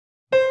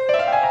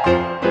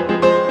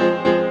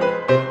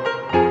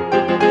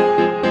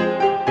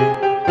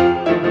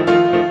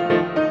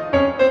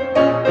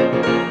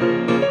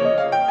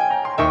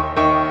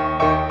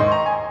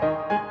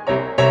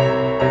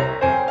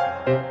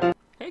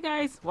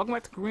welcome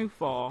back to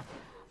GreedFall.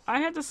 I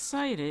had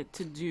decided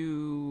to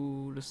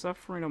do the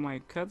suffering of my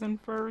cousin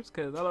first,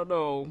 because I don't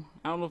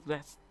know if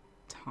that's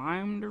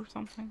timed or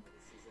something.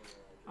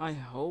 I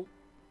hope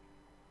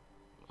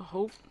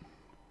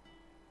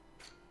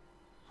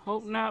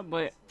not,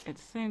 but at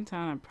the same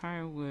time I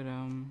probably would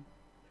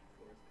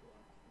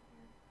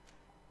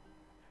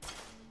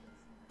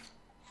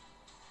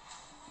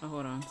oh,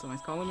 hold on,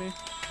 somebody's calling me.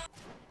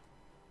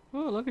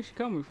 Oh, look at she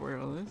called me for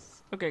all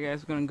this. Okay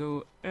guys, we're gonna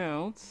go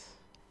out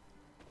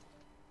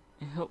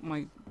and help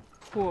my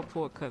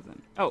poor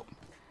cousin. Oh,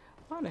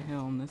 why the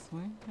hell I'm this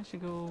way? I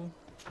should go.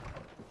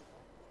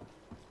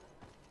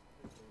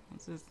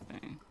 What's this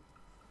thing?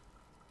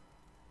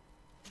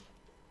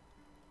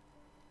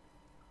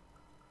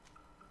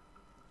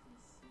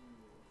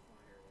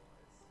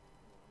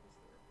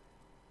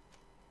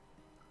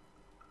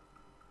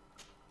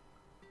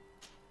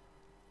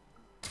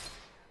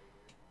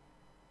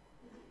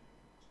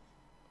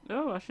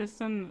 Oh, I should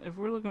send. If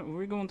we're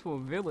going to a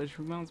village,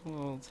 we might as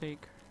well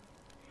take.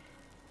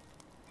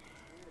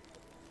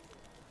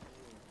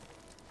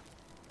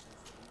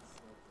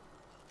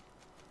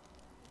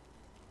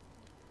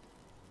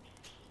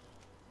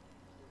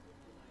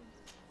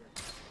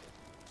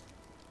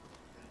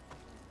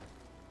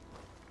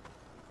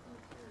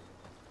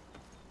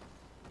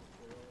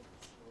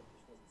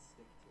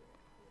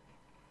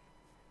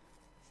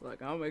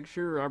 Like, I'll make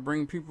sure I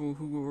bring people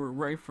who are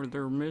right for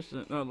their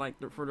mission,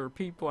 for their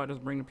people. I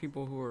just bring the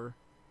people who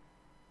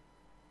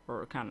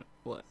are kind of,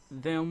 what,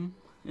 them,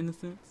 in a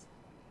sense.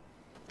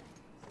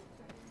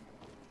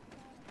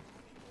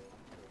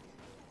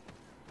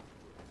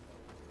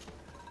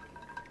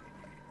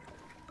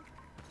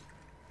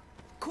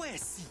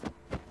 Quesi!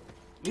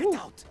 Get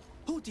out!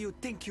 Who do you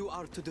think you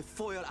are to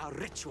foil our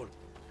ritual?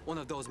 One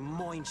of those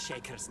mind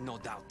shakers, no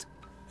doubt.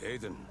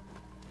 Aiden.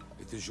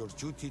 It is your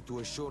duty to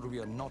assure we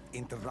are not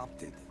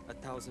interrupted.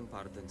 1,000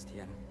 pardons,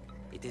 Tien.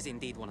 It is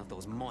indeed one of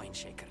those mind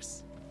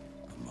shakers.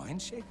 A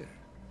mind shaker?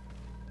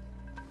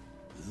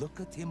 Look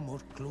at him more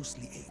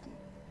closely, Aiden.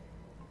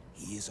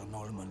 He is an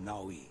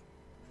Almanawi.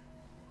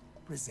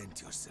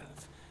 Present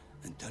yourself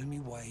and tell me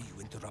why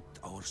you interrupt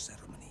our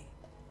ceremony.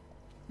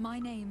 My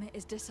name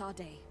is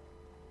Desade.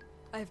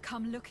 I have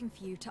come looking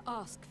for you to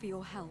ask for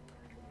your help.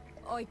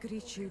 I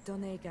greet you,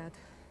 Donegad.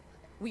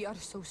 We are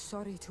so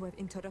sorry to have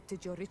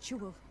interrupted your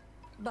ritual.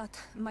 But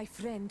my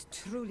friend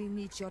truly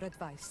needs your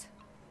advice.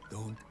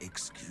 Don't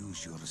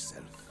excuse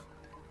yourself.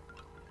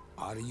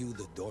 Are you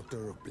the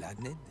daughter of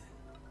Bladned?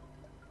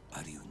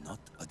 Are you not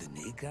a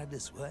Donegad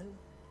as well?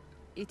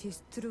 It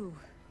is true.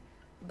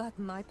 But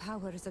my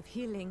powers of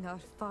healing are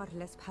far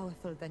less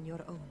powerful than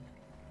your own.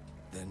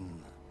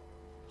 Then,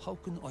 how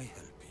can I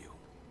help you?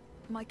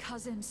 My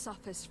cousin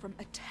suffers from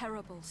a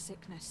terrible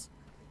sickness.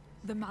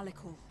 The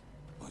Malikor.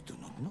 I do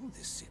not know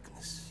this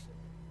sickness.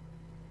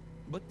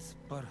 But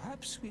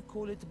perhaps we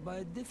call it by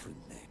a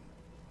different name.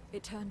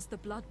 It turns the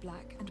blood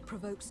black and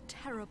provokes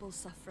terrible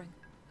suffering.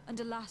 And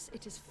alas,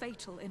 it is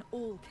fatal in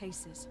all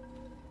cases.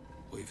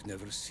 We've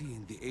never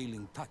seen the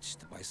ailing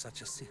touched by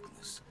such a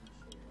sickness.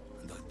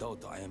 And I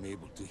doubt I am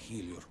able to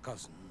heal your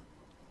cousin.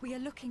 We are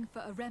looking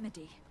for a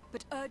remedy,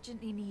 but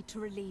urgently need to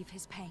relieve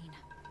his pain.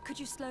 Could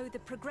you slow the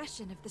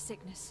progression of the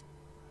sickness?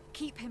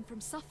 Keep him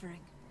from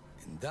suffering?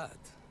 In that,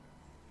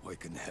 I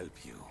can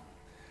help you.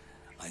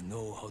 I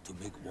know how to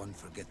make one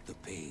forget the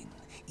pain,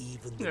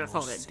 even the That's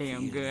most all that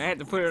damn severe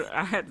good.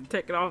 I had to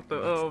take it off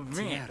the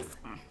vent.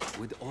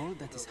 With all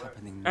that is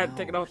happening I now, had to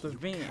take it off the you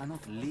vent.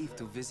 cannot leave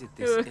to visit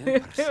this in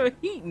person.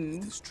 Heating.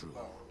 It is true.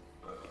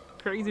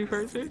 Crazy The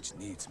person. village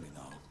needs me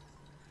now.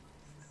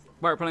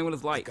 Bart playing with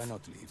his I lights.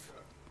 cannot leave.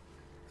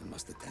 I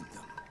must attend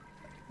them.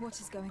 What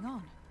is going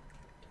on?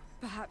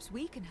 Perhaps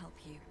we can help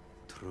you.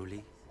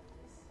 Truly?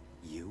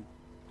 You?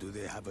 Do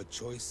they have a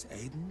choice,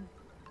 Aiden?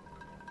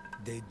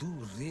 They do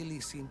really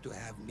seem to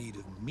have need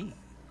of me,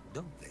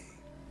 don't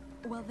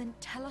they? Well then,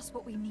 tell us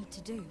what we need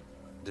to do.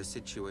 The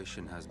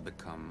situation has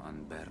become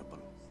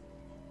unbearable.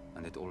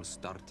 And it all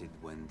started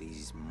when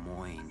these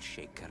mind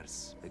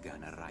shakers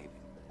began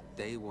arriving.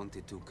 They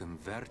wanted to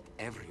convert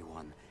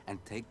everyone and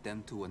take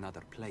them to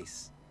another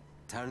place.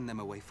 Turn them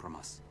away from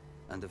us.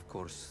 And of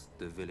course,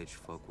 the village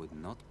folk would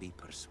not be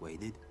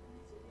persuaded.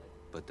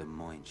 But the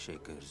mind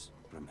shakers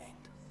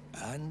remained.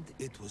 And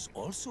it was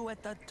also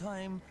at that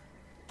time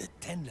the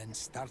Tenlands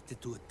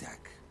started to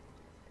attack.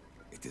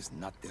 It is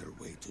not their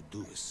way to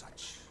do as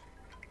such.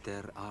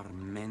 There are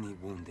many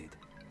wounded,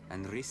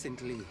 and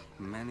recently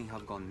many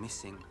have gone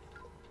missing.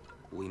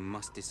 We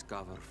must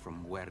discover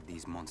from where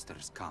these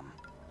monsters come.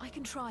 I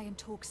can try and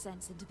talk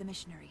sense into the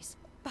missionaries.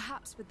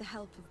 Perhaps with the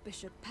help of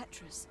Bishop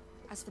Petrus.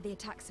 As for the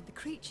attacks of the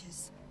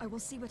creatures, I will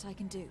see what I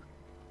can do.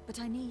 But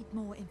I need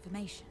more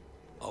information.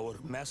 Our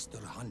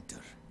master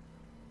hunter,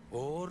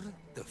 or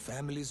the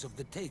families of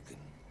the Taken,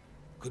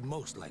 could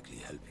most likely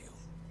help you.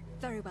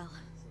 Very well.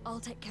 I'll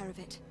take care of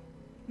it.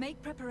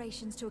 Make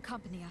preparations to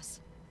accompany us.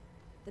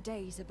 The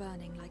days are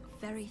burning like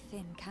very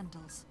thin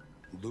candles.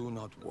 Do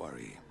not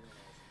worry.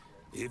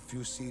 If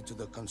you see to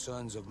the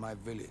concerns of my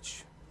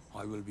village,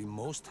 I will be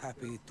most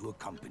happy to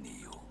accompany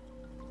you.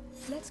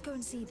 Let's go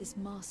and see this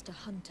Master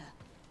Hunter.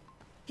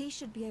 He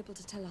should be able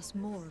to tell us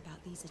more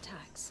about these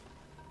attacks.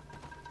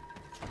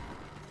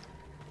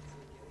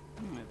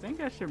 I think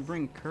I should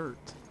bring Kurt.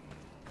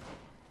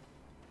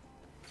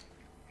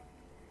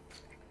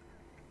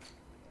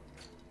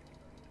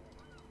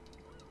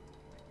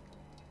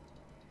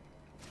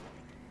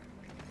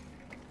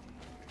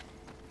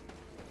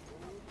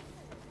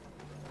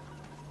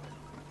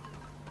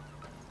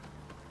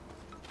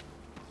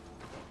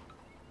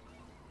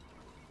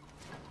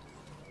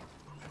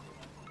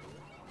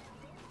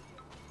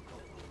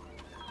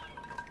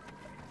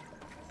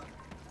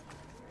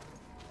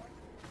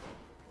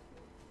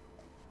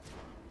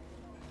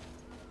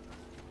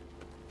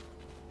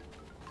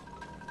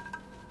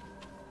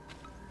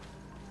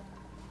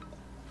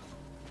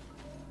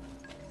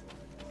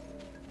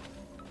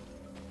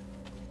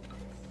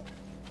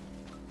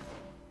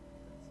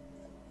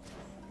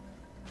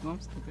 No, I'm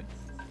stupid.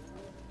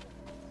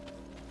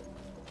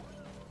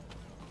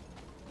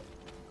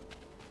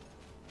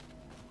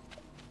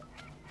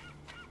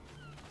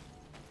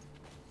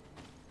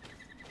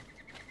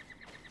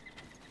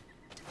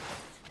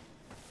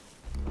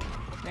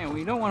 Damn,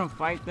 we don't want to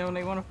fight them,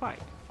 they want to fight.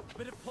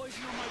 Bit of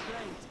poison on my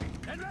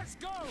blade. Then let's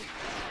go!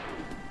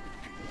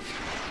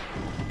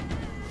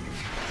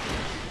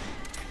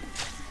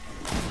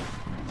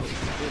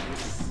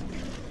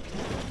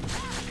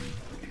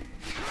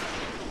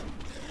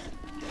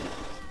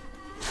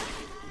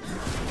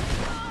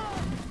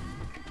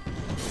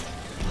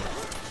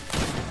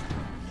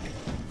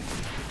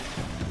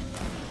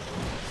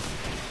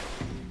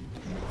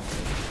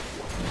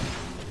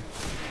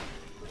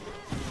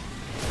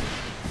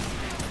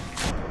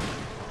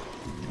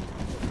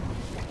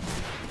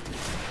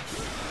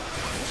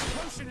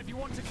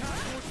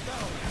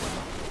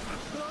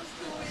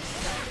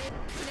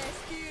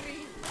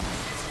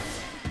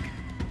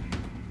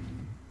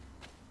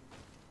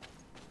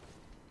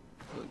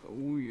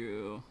 Oh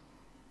yeah.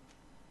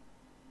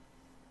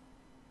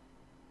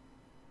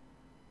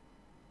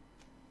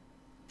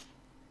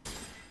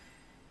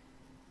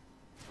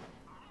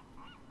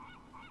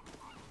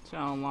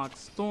 Shall unlock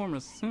Storm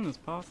as soon as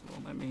possible.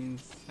 That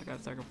means I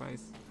gotta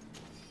sacrifice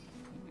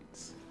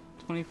points.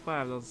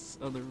 25 those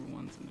other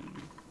ones and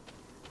then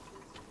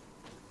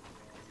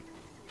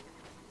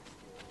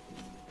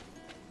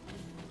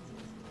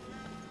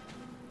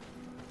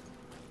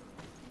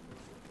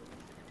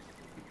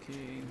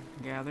okay,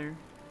 gather.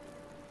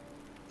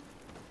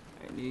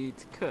 I need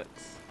to cut.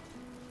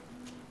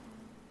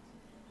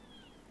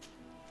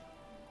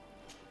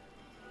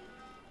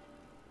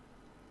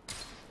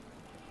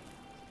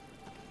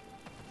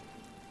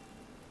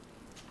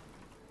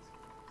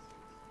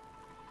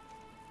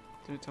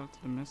 To talk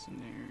to the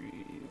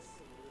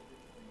mercenaries.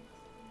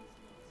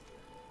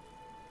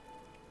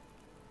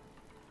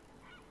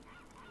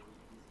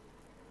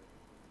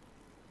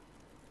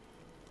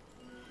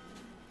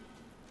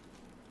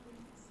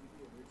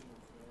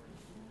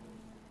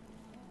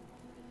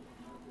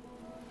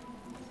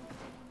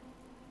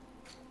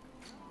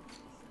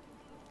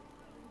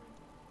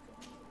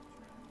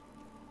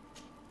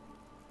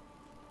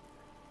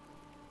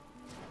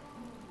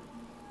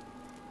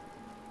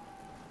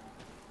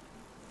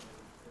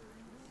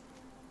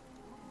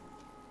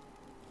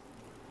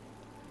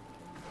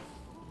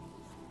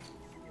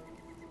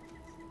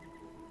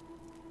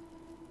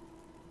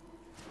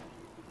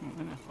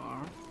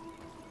 NFR.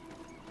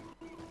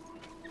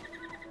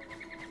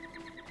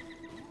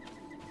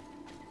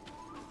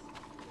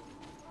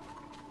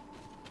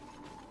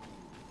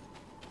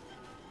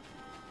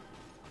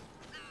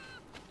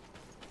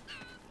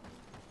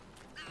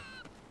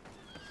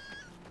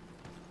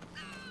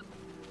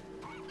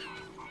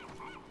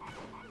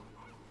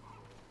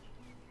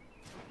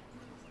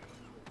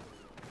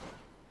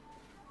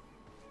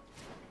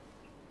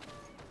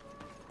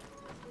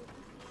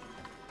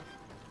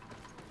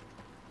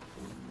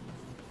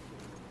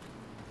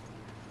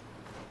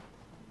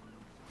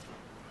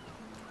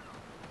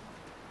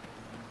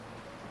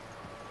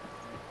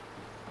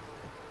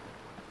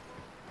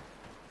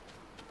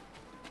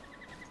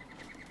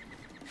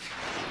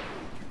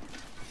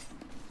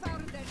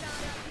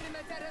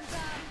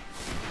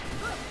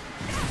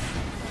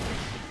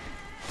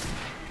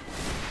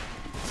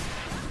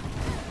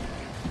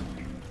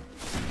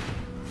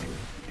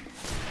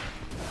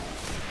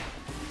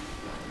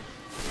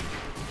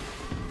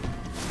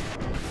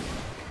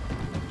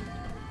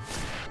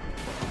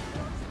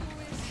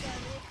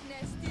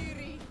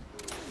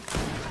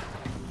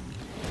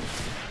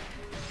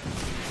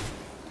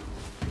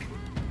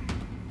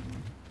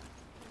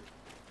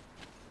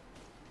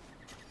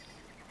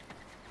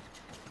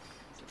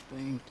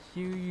 Thank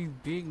you, you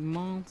big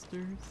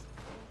monsters.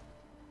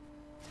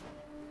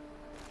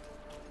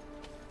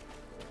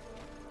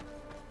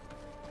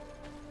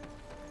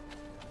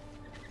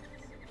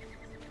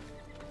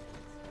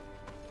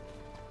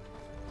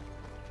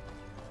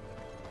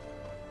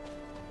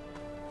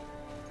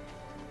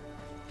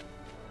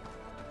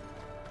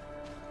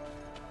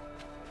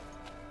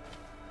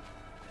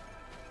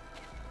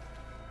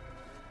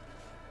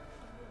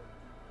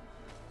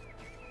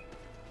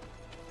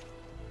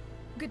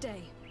 Good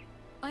day.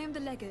 I am the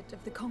legate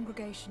of the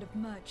Congregation of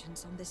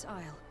Merchants on this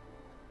isle.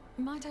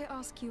 Might I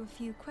ask you a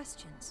few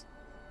questions?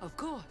 Of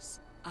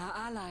course. Our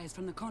allies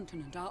from the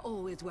continent are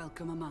always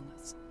welcome among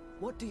us.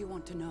 What do you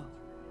want to know?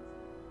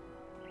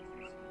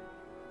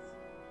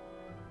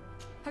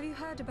 Have you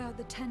heard about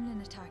the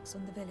Tenlin attacks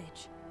on the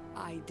village?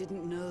 I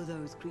didn't know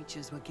those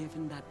creatures were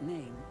given that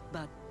name,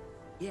 but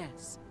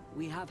yes,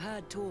 we have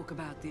heard talk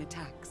about the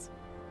attacks.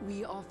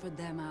 We offered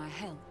them our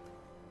help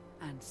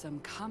and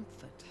some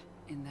comfort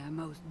in their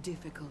most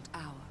difficult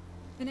hour.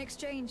 In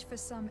exchange for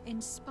some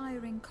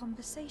inspiring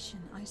conversation,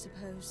 I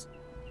suppose.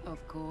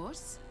 Of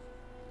course.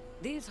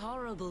 These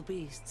horrible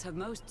beasts have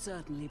most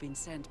certainly been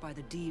sent by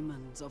the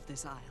demons of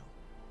this isle.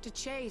 To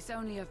chase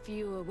only a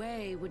few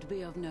away would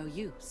be of no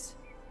use.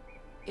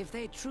 If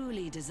they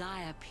truly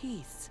desire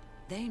peace,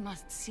 they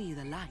must see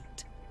the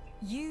light.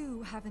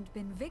 You haven't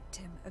been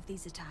victim of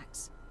these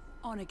attacks.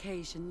 On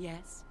occasion,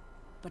 yes.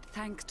 But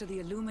thanks to the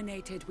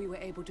Illuminated, we were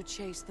able to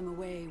chase them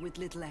away with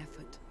little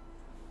effort.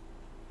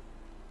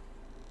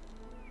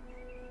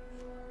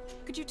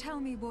 Could you tell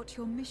me what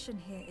your mission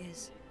here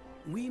is?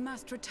 We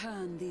must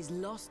return these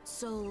lost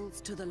souls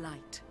to the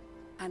light,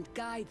 and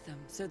guide them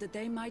so that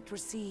they might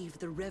receive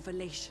the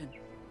revelation.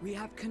 We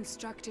have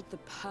constructed the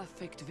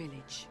perfect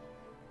village,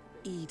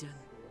 Eden,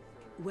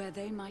 where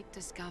they might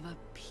discover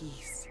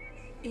peace.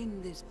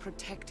 In this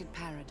protected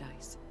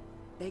paradise,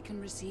 they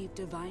can receive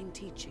divine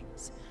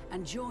teachings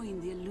and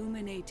join the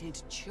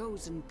illuminated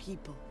chosen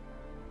people.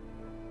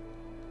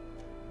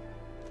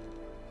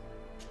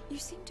 You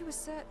seem to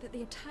assert that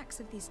the attacks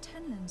of these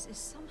Tenlins is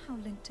somehow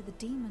linked to the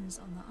demons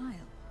on the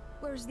Isle,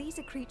 whereas these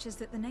are creatures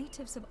that the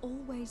natives have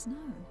always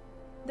known.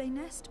 They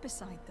nest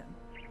beside them.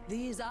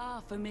 These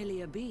are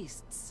familiar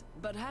beasts,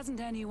 but hasn't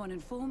anyone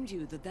informed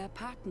you that their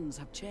patterns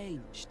have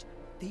changed?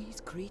 These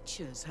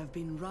creatures have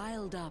been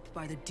riled up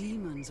by the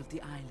demons of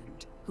the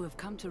island, who have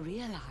come to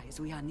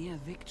realize we are near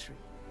victory.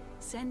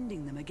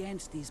 Sending them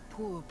against these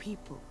poor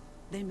people,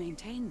 they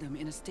maintain them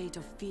in a state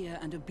of fear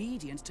and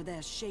obedience to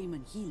their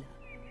shaman healer.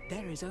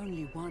 There is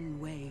only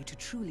one way to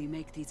truly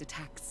make these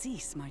attacks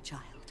cease, my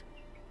child.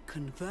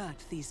 Convert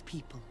these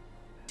people.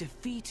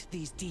 Defeat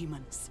these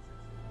demons.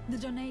 The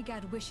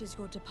Donegad wishes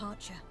your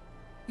departure.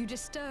 You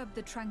disturb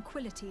the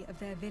tranquility of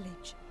their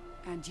village.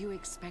 And you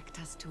expect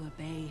us to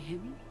obey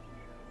him?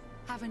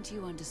 Haven't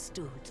you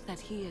understood that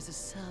he is a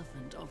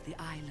servant of the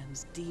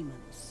island's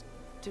demons?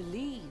 To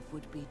leave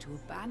would be to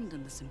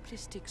abandon the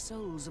simplistic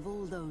souls of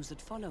all those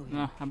that follow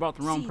him. I brought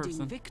the wrong ceding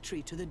person.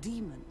 victory to the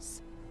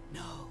demons.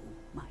 No,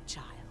 my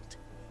child.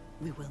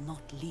 We will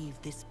not leave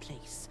this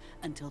place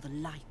until the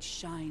light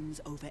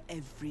shines over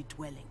every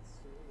dwelling.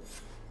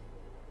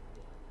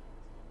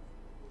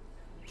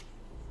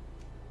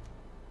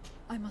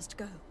 I must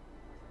go.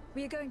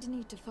 We are going to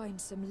need to find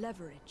some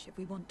leverage if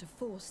we want to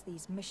force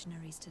these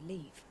missionaries to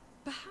leave.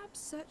 Perhaps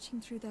searching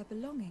through their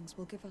belongings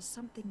will give us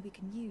something we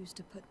can use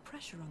to put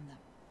pressure on them.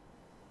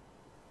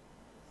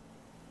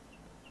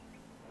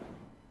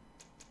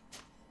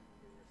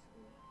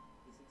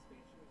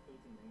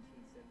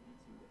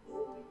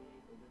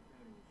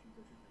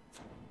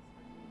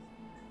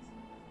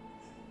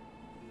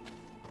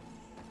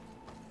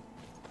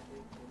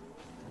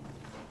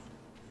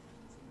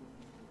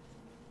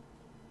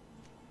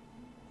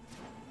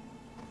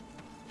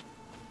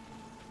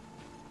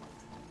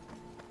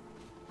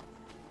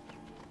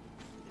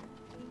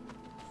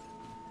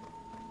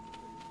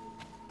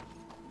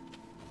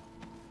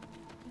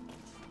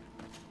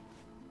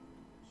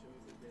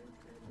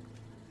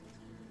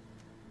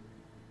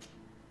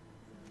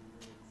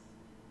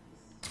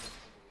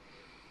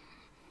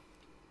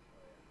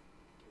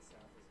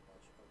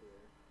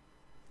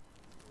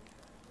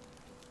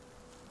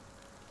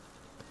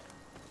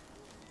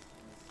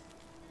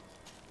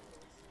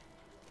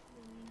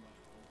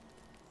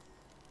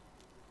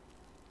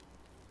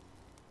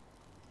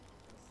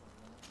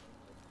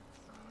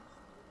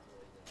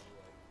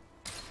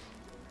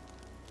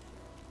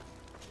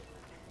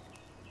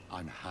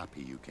 I'm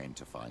happy you came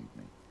to find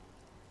me.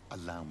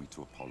 Allow me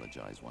to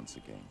apologize once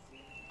again.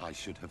 I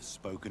should have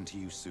spoken to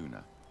you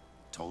sooner,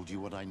 told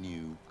you what I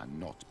knew, and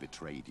not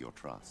betrayed your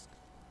trust.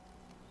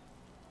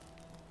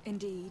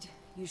 Indeed,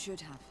 you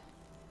should have.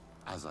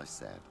 As I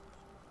said,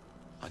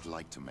 I'd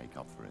like to make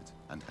up for it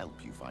and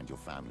help you find your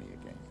family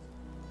again.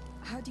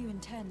 How do you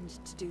intend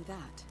to do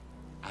that?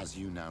 As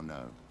you now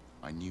know,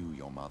 I knew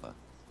your mother.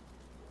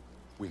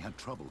 We had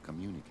trouble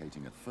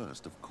communicating at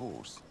first, of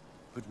course,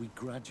 but we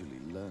gradually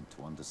learned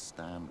to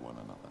understand one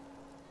another.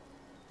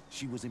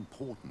 She was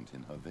important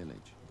in her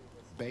village.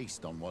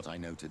 Based on what I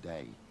know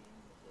today,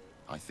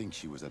 I think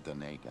she was a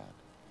Donegad.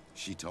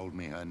 She told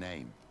me her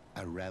name,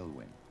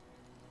 Arelwin,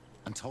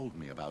 and told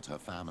me about her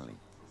family.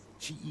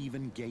 She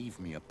even gave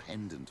me a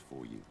pendant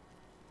for you.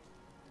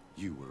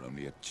 You were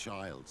only a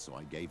child, so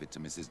I gave it to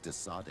Mrs. de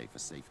Sade for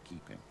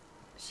safekeeping.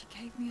 She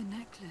gave me a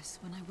necklace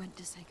when I went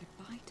to say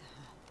goodbye to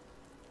her.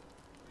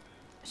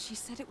 She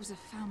said it was a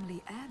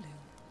family heirloom.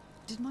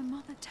 Did my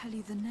mother tell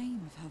you the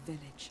name of her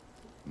village?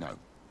 No.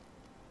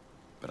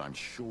 But I'm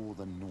sure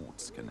the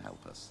Nauts can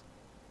help us.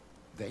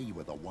 They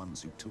were the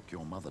ones who took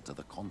your mother to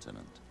the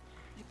continent.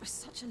 It was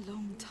such a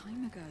long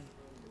time ago.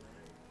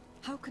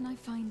 How can I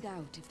find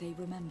out if they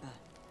remember?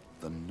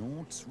 The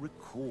Nords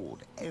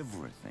record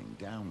everything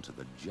down to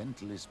the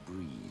gentlest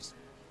breeze.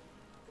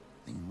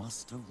 They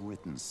must have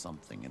written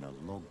something in a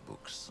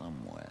logbook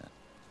somewhere.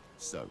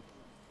 So,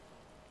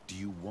 do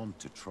you want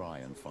to try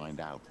and find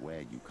out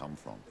where you come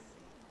from?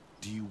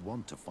 Do you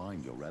want to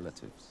find your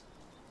relatives?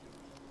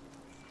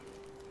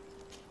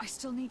 I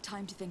still need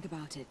time to think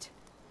about it.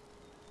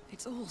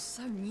 It's all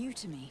so new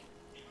to me.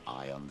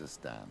 I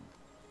understand.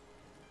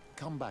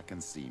 Come back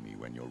and see me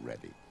when you're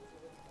ready.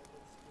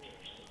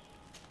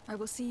 I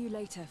will see you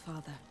later,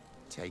 Father.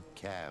 Take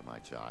care, my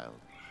child.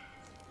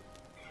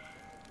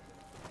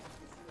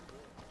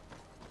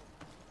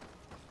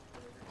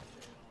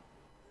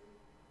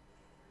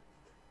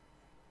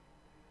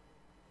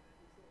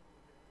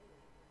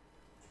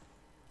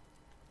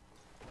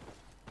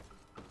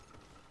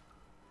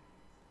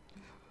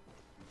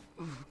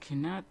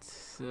 Cannot,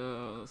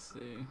 let's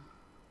see.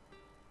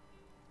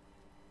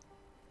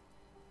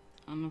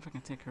 I don't know if I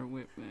can take her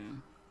whip,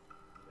 man.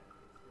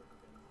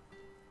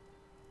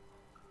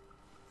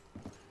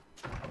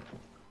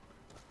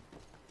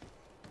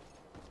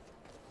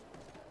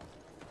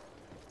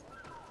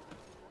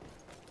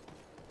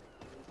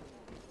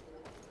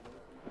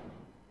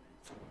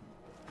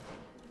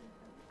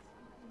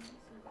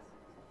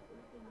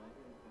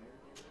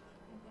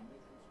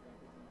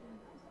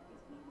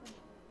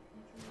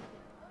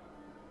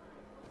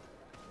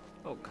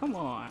 Oh, come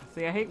on.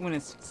 See, I hate when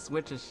it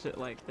switches shit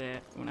like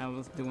that when I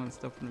was doing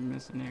stuff for the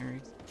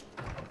missionaries.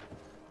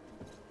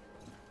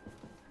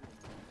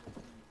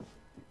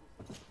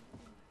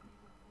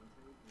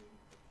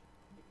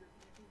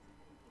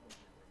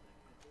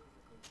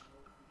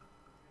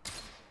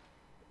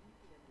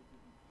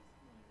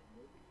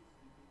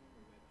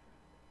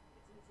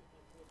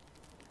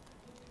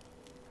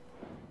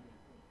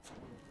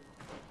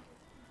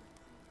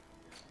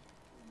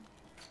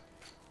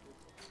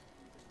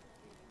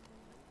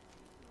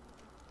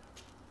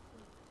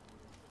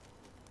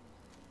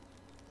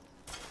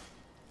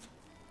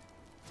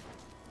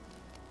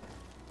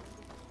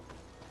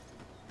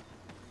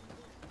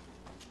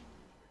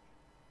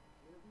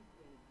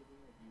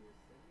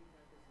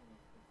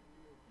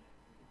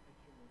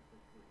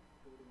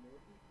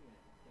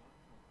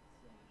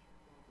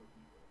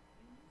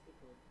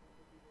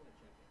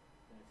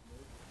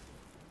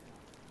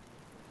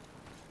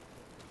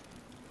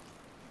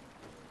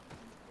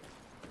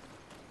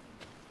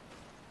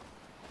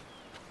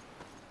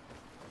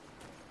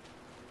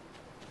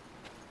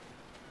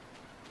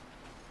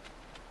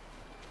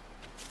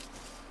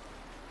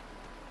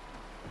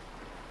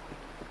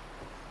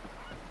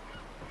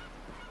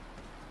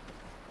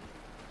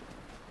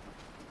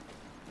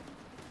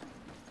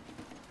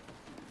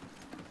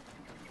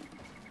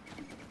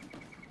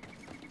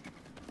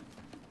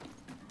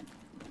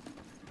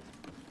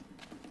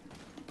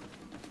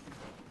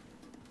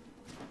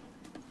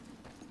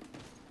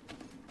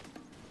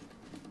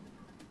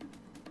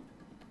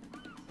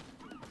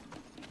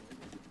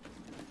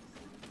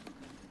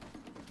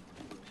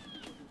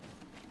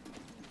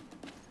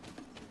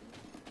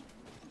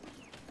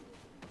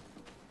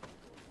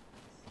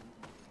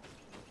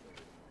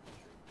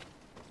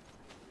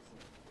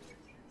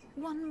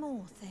 One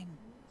more thing.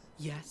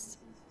 Yes?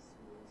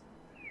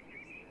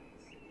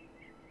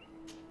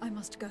 I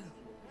must go.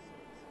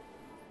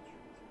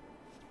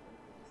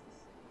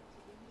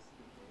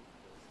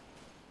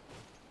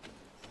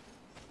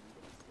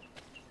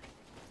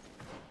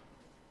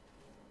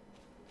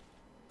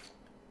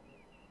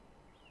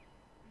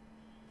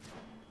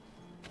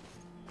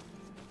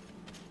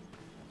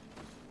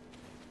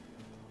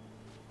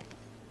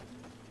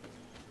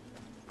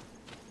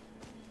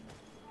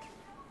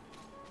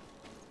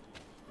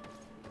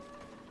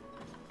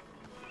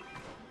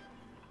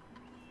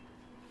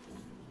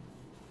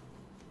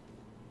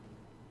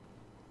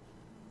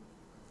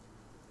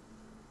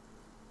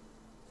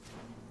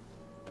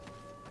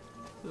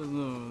 There's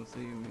no, so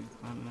you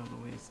find another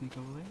way to sneak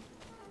over there.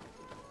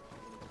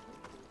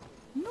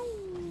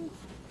 No.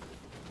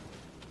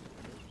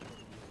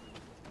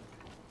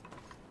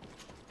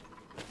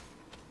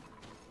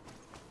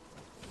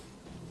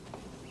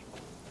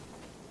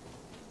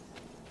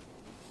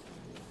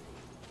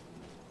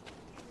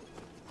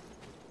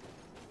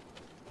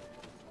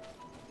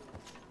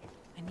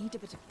 I need a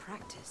bit of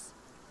practice.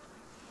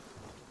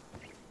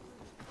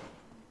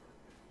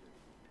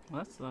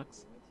 Well, that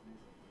sucks.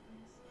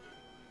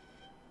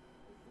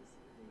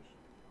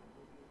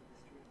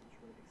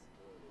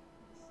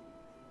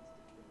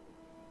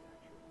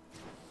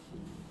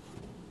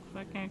 If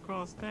I can't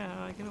cross that, how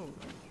do I get over?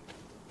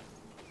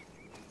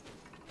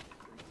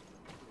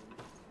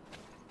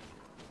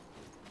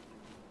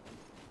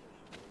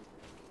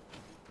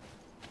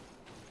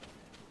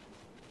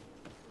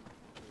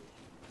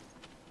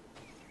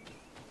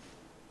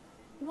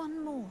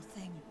 One more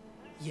thing.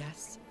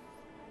 Yes?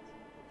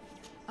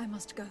 I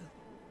must go.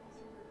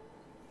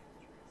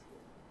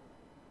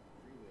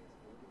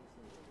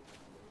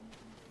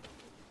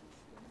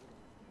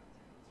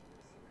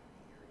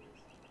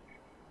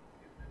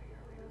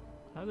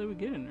 How did we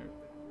get in there?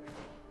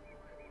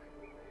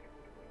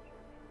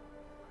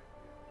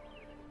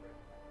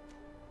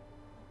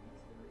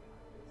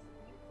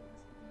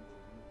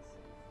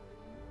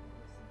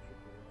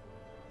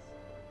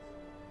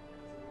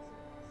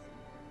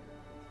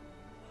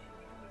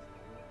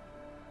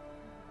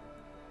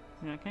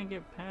 Yeah, I can't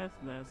get past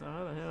that, so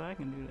how the hell I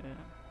can do that?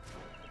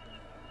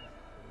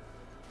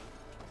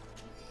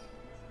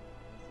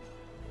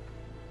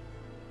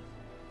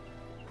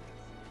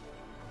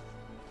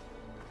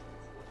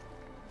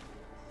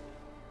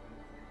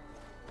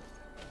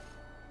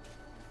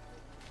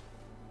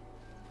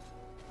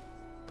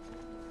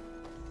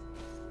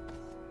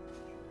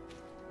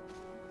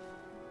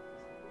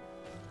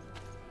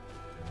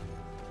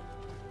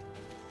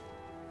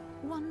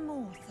 One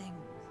more thing.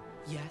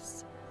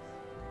 Yes?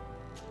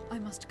 I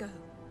must go.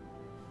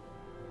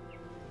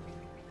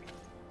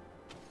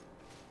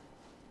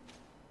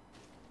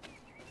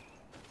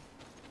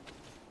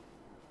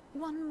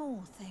 One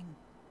more thing.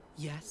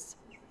 Yes?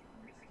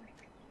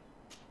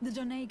 The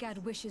Donegad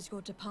wishes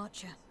your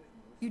departure.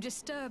 You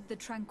disturb the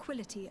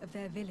tranquility of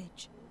their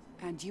village.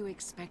 And you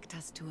expect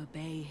us to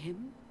obey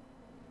him?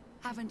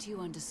 Haven't you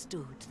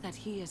understood that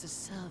he is a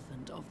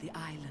servant of the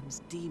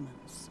island's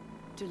demons?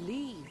 To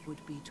leave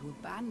would be to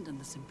abandon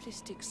the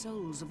simplistic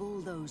souls of all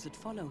those that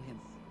follow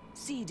him,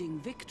 ceding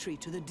victory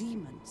to the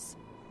demons.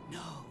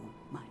 No,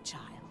 my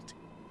child.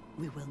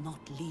 We will not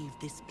leave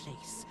this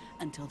place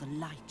until the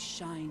light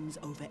shines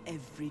over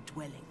every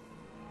dwelling.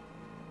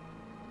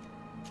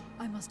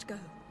 I must go.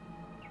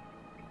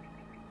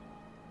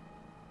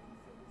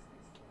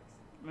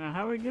 Now,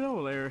 how we get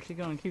over there? Is she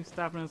gonna keep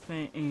stopping us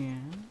saying,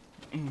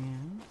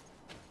 and?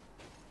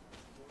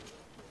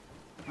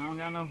 I don't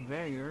got enough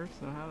barriers,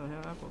 so how the hell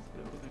am I supposed to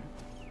get over there?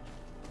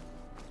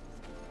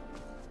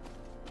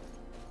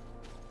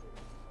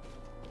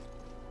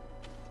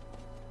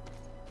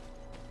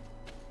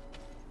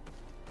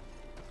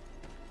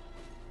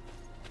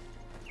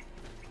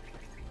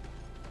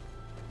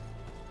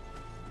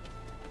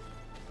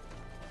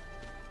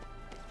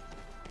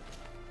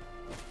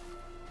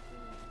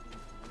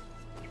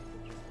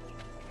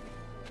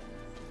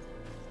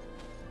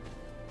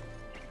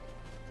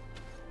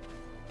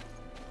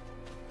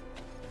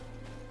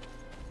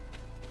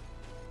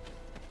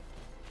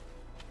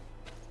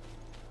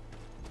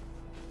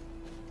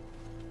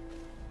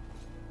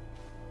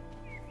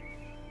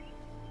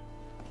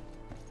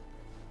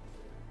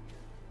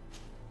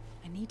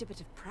 I need a bit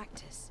of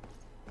practice.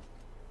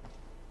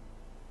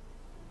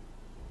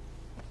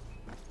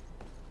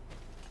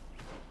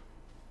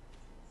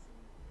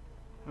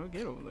 How do we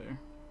get over there?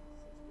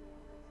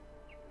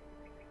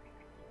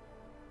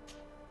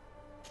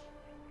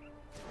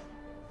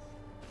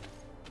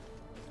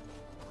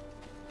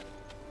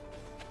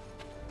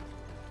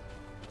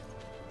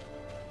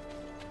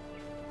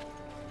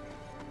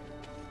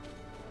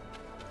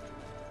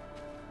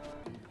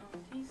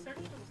 Can you search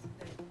the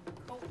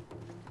coat?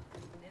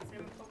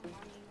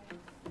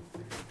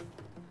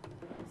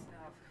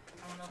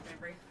 I don't know if they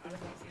break. I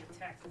just want to see the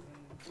taxes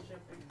and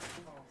shipping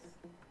costs.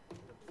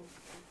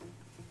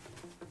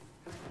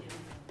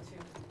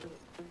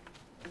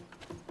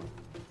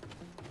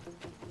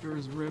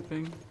 Yours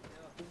ripping.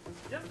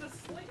 Just the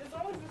sleeve. It's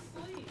always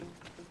the sleeve.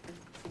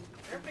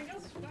 Everything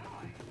else is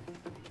fine.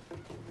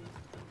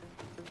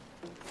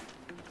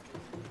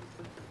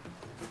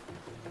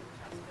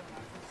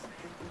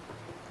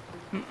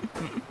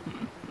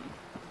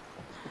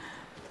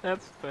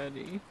 That's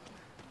funny.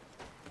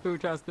 Who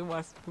tries to do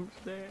my spook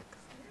stacks?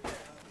 Yeah,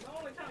 I'm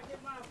only trying to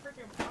get my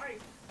freaking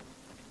pipes.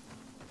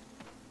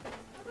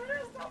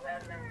 There's stuff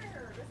in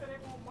there. They said they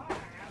won't buy. I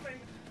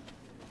think.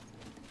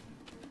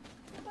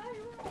 Why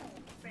you wrong?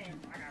 Sam,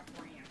 I got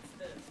brand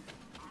stuff.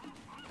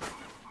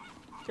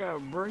 Got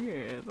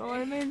brand. Oh,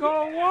 and then go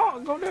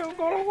to go to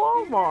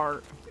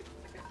Walmart.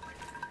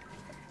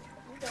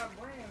 We got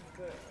brand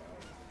stuff.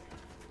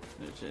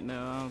 That shit, no,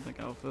 I don't think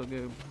I'll feel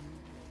good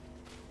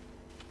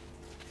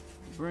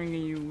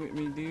bringing you with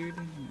me, dude.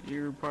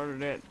 You're part of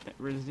that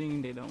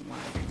regime they don't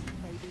like. May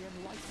the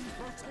enlightened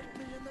protect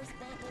me in this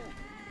battle.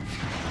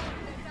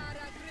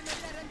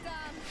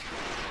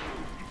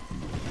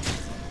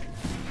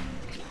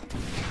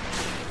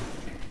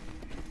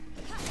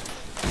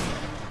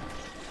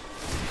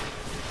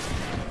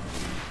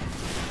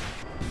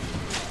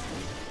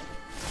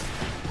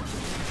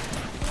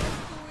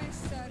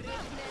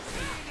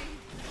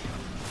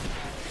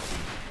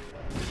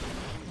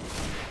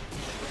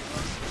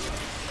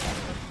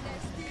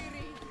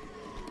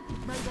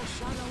 May the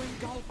shadow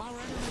engulf our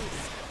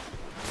enemies.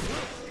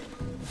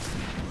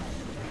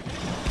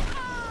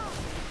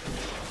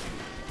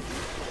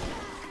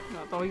 I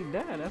thought he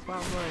died. That's why I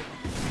was like.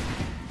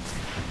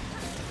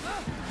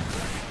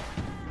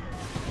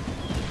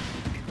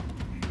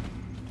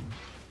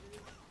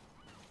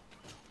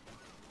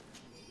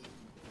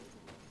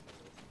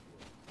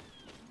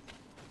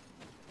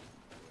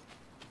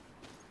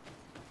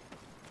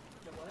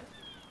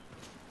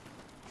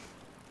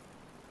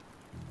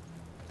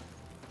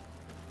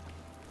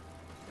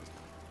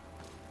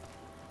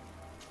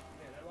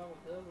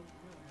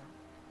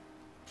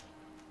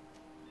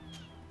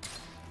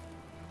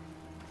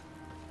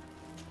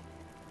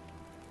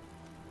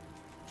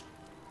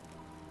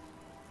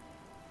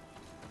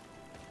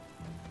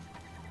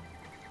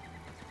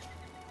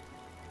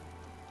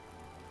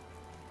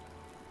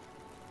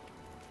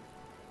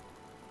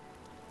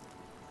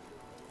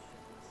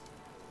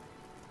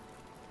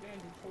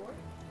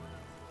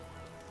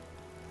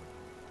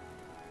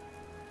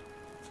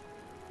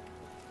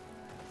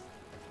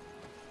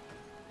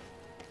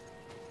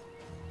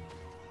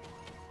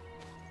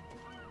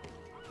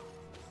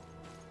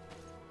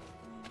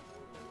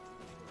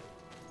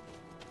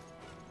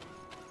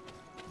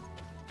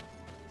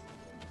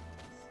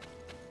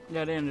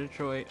 Yeah, they're in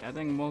Detroit. I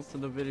think most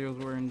of the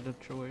videos were in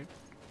Detroit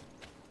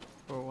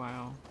for a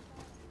while.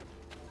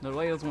 The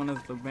latest one is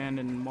the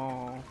abandoned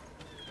mall.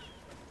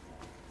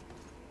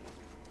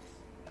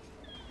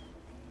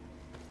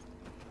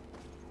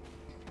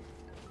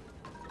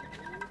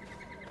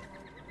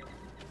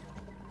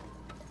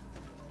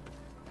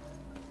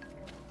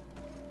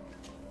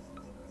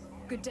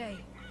 Good day.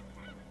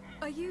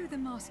 Are you the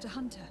Master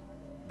Hunter?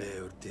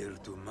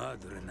 Beortir to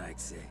Madre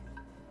Naixe.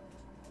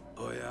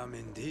 I am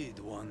indeed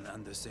one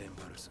and the same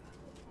person.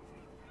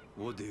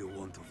 What do you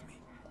want of me?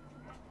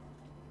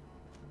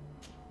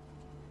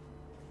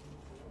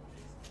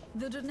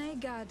 The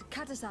Donegad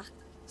Katazak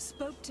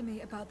spoke to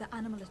me about the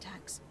animal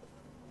attacks.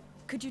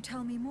 Could you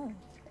tell me more?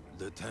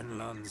 The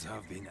Tenlands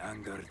have been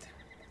angered.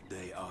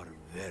 They are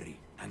very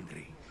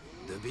angry.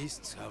 The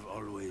beasts have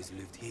always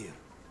lived here.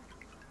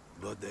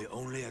 But they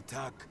only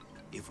attack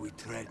if we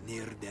tread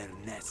near their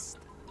nest.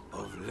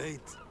 Of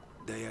late,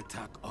 they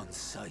attack on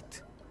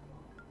sight.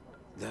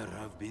 There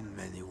have been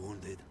many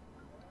wounded,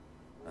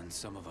 and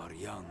some of our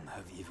young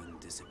have even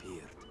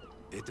disappeared.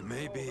 It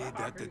may be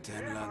that the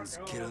Tenlands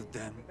killed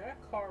them,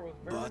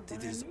 but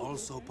it is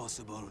also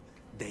possible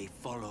they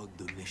followed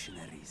the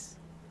missionaries.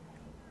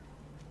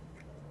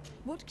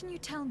 What can you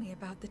tell me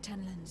about the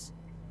Tenlands?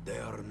 They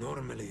are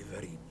normally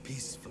very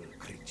peaceful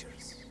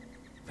creatures,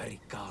 very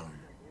calm,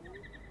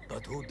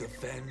 but who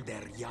defend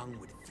their young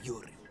with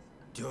fury.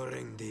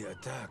 During the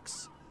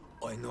attacks,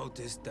 I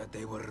noticed that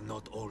they were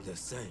not all the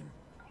same.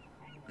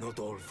 Not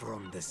all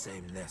from the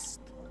same nest.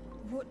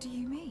 What do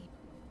you mean?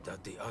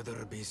 That the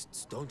other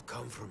beasts don't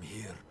come from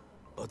here,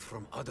 but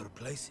from other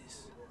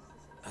places.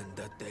 And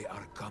that they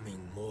are coming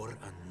more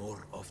and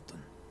more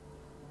often.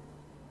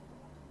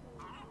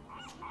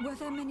 Were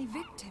there many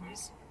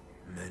victims?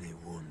 Many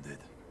wounded.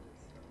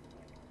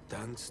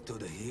 Thanks to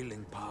the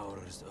healing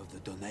powers of the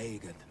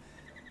Donegad,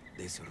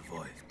 they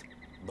survived.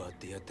 But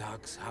the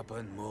attacks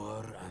happen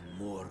more and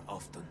more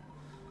often.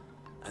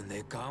 And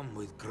they come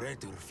with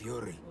greater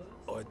fury.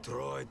 I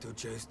try to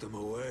chase them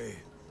away,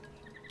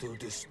 to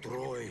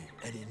destroy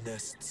any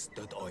nests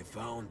that I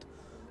found,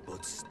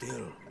 but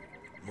still,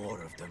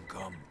 more of them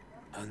come.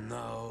 And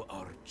now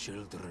our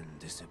children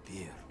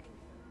disappear.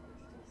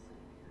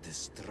 The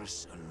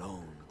stress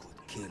alone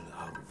could kill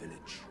our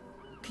village.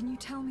 Can you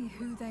tell me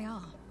who they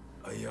are?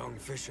 A young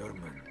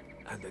fisherman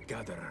and a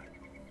gatherer.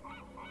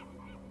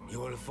 You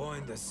will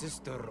find the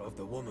sister of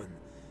the woman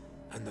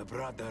and the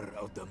brother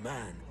of the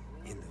man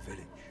in the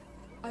village.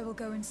 I will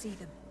go and see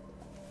them.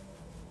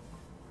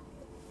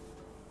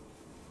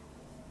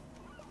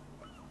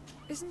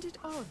 Isn't it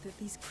odd that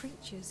these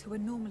creatures who are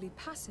normally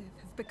passive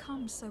have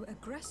become so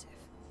aggressive?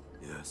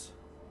 Yes.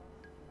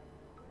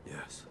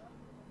 Yes.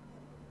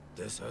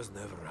 This has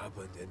never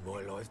happened in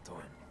my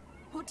lifetime.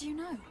 What do you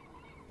know?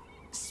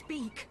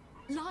 Speak.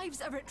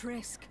 Lives are at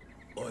risk.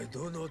 I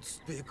do not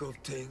speak of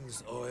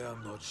things I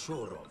am not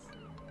sure of.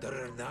 The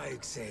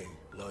Renaixe,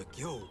 like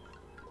you,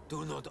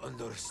 do not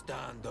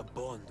understand the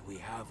bond we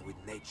have with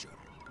nature.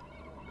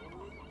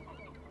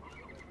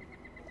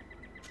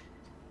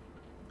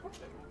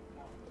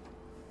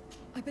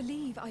 I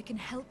believe I can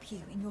help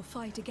you in your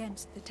fight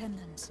against the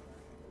Tenlands.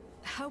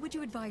 How would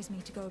you advise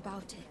me to go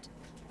about it?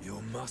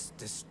 You must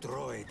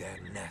destroy their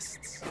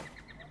nests.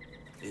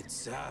 It's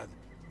sad,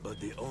 but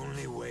the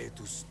only way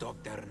to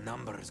stop their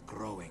numbers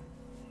growing.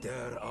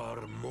 There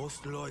are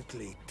most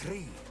likely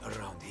 3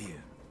 around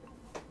here.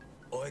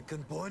 I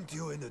can point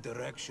you in the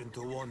direction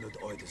to one that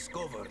I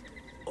discovered.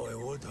 I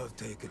would have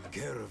taken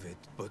care of it,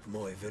 but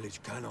my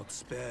village cannot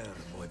spare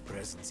my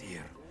presence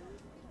here.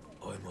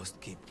 I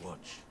must keep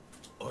watch.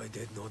 I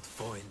did not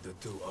find the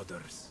 2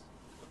 others.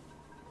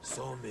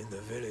 Some in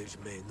the village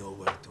may know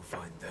where to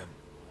find them.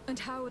 And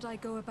how would I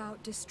go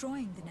about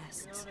destroying the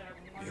nests?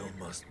 You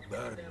must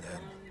burn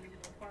them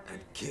and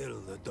kill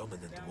the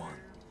dominant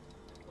one,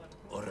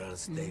 or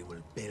else they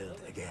will build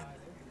again.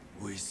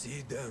 We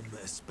see them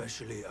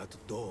especially at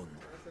dawn.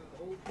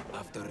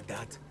 After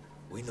that,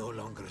 we no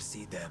longer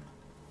see them.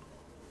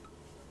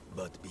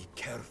 But be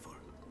careful,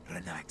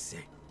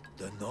 Renaixe.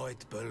 The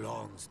night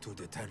belongs to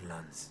the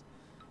Tenlands.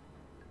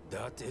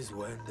 That is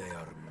when they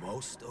are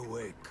most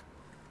awake.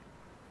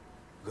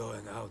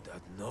 Going out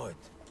at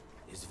night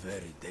is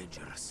very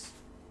dangerous.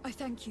 I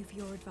thank you for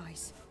your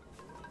advice.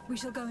 We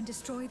shall go and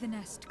destroy the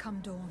nest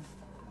come dawn.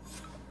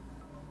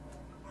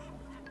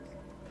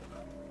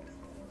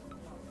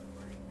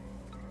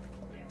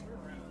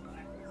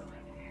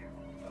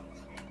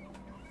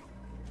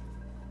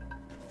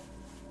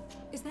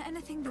 Is there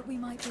anything that we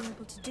might be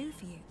able to do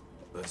for you?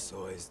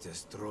 Besides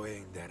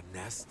destroying their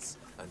nests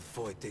and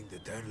fighting the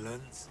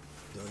Tenlands,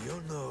 do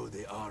you know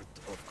the art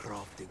of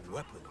crafting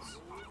weapons?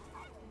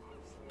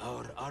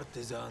 Our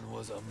artisan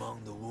was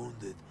among the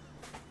wounded,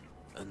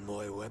 and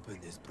my weapon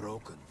is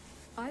broken.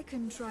 I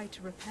can try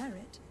to repair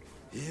it.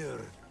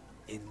 Here,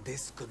 in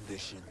this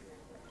condition,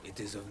 it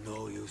is of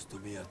no use to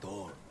me at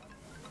all.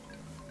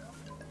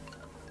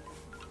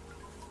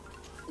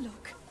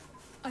 Look,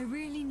 I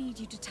really need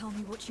you to tell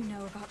me what you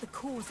know about the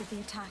cause of the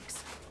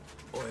attacks.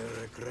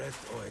 I regret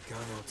I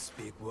cannot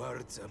speak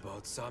words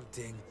about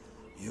something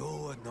you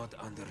would not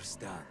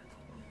understand.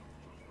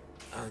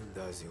 And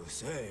as you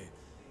say,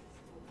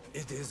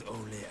 it is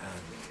only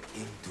an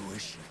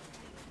intuition.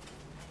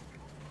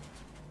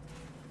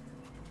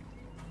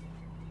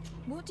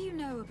 What do you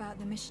know about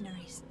the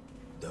missionaries?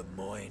 The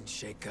Moin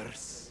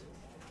Shakers.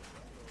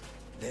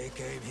 They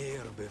came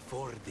here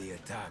before the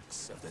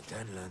attacks of the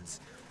Tenlands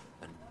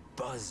and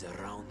buzz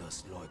around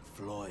us like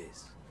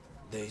flies.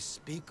 They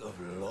speak of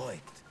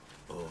light,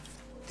 of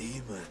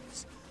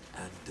demons,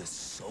 and the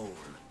soul.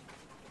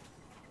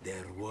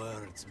 Their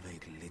words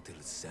make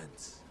little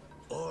sense.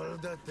 All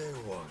that they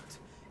want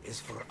is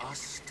for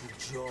us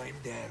to join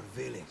their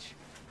village,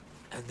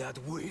 and that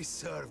we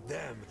serve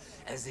them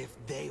as if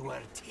they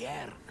were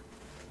Tiern.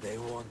 They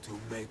want to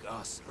make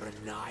us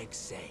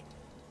Renaigse.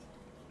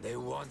 They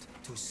want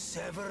to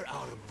sever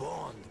our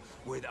bond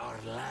with our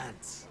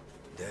lands.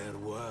 Their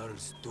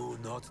words do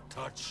not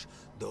touch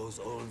those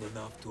old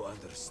enough to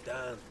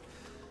understand.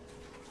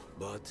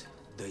 But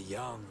the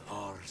young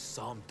are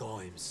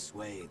sometimes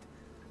swayed.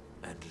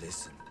 And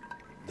listen,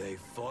 they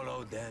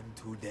follow them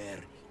to their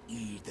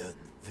Eden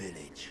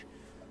village.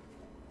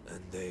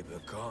 And they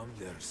become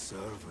their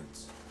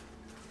servants.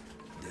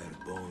 Their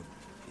bone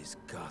is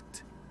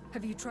cut.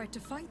 Have you tried to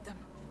fight them?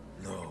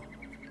 No.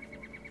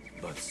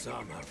 But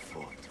some have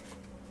fought.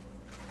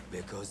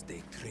 Because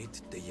they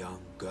treat the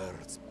young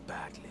girls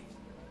badly.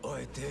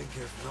 I think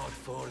if not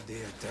for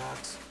the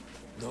attacks,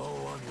 no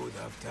one would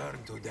have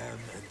turned to them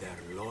and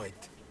their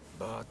light.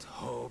 But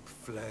hope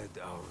fled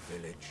our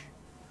village.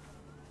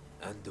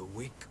 And the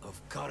weak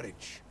of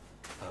courage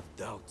have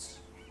doubts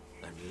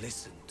and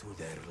listen to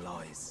their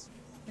lies.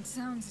 It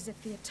sounds as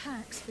if the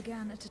attacks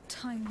began at a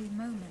timely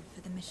moment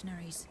for the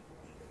missionaries.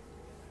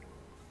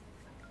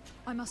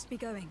 I must be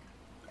going.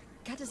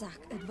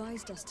 Katazak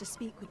advised us to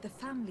speak with the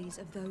families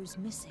of those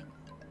missing.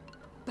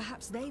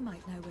 Perhaps they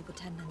might know where the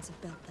Tenlands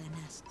have built their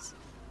nests.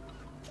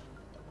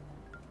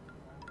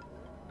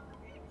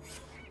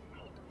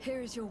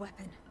 Here is your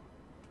weapon.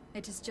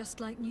 It is just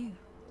like new.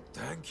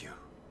 Thank you.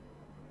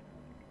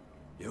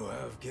 You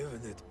have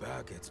given it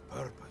back its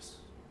purpose.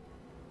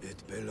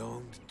 It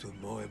belonged to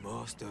my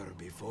master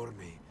before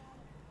me,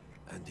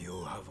 and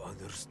you have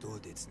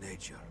understood its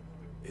nature.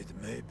 It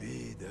may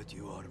be that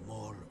you are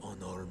more on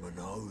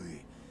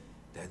Almanawi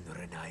than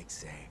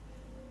Renaigse,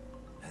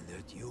 and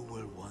that you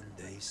will one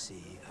day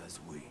see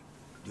as we.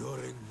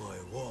 During my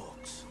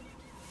walks,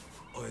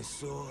 I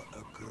saw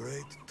a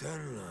great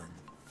Tenland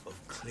of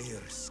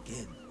clear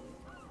skin.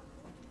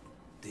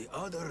 The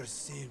others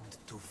seemed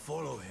to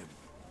follow him.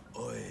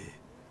 I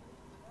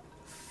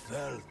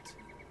felt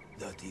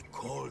that he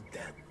called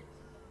them,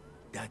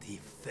 that he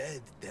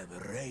fed them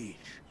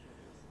rage,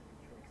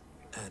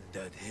 and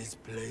that his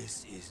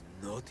place is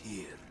not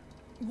here.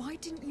 Why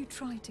didn't you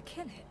try to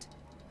kill it?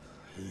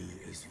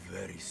 He is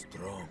very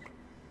strong,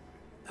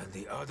 and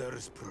the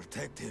others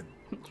protect him.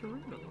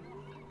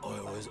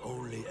 I was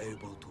only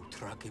able to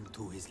track him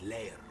to his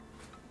lair,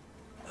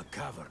 a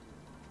cavern.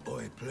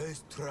 I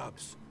placed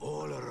traps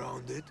all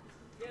around it,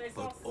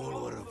 but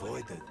all were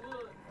avoided.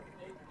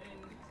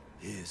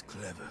 He is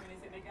clever.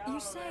 You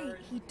say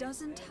he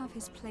doesn't have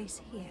his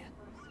place here.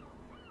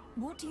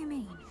 What do you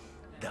mean?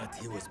 That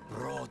he was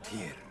brought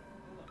here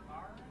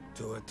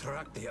to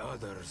attract the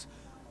others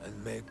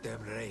and make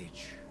them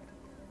rage.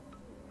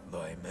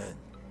 By men,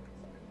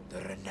 the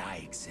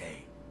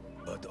Renaigse.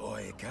 But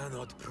I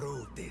cannot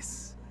prove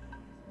this.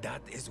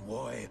 That is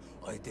why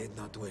I did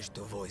not wish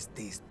to voice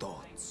these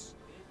thoughts.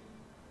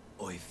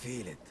 I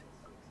feel it,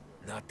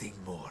 nothing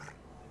more.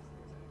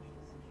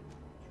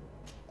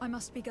 I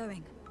must be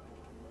going.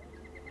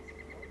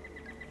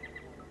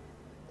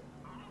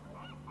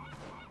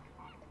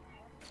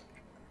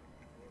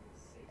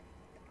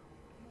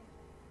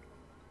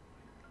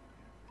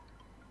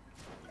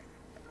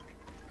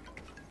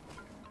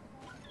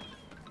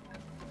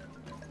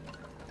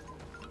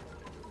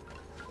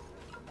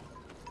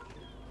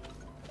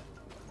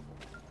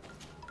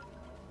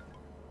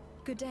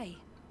 Good day.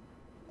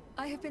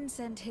 I have been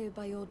sent here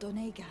by your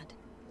Donegad.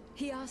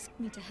 He asked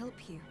me to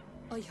help you.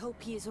 I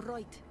hope he is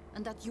right,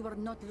 and that you are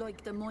not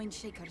like the Moin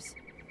Shakers.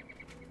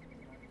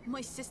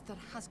 My sister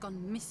has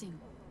gone missing.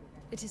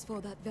 It is for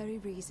that very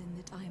reason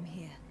that I am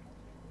here.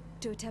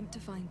 To attempt to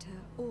find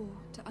her, or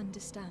to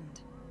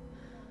understand.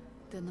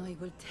 Then I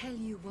will tell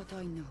you what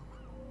I know.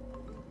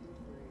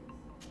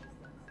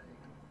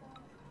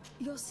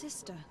 Your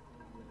sister,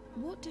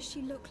 what does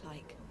she look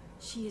like?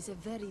 She is a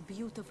very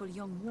beautiful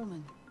young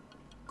woman.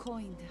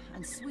 Kind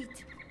and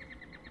sweet.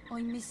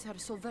 I miss her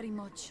so very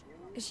much.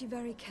 Is she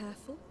very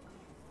careful?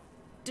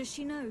 Does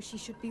she know she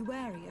should be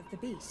wary of the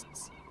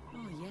beasts?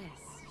 Oh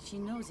yes, she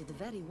knows it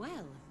very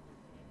well.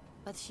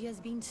 But she has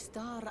been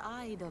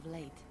star-eyed of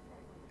late.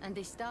 And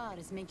the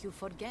stars make you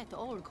forget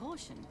all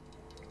caution.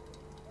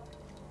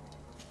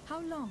 How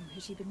long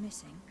has she been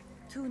missing?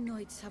 2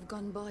 nights have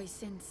gone by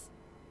since.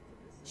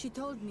 She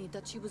told me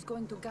that she was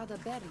going to gather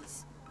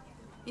berries.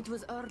 It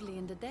was early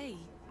in the day,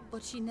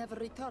 but she never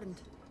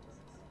returned.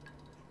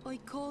 I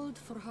called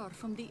for her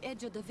from the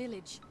edge of the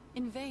village,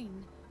 in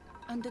vain,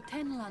 and the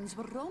Tenlands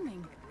were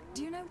roaming.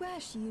 Do you know where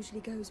she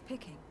usually goes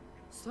picking?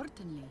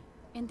 Certainly.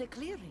 In the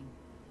clearing.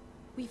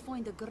 We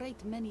find a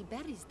great many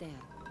berries there.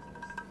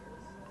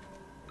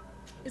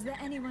 Is there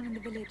anyone in the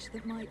village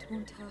that might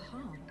want her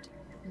harmed?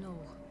 No.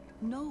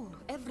 No,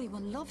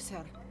 everyone loves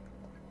her.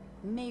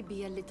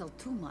 Maybe a little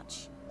too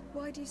much.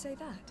 Why do you say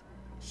that?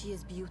 She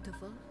is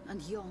beautiful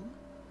and young.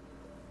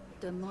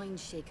 The Mind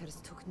Shakers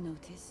took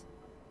notice.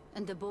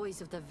 And the boys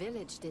of the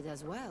village did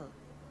as well.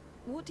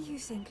 What do you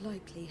think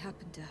likely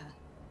happened to her?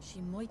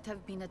 She might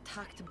have been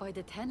attacked by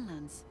the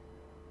Tenlands.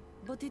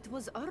 But it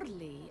was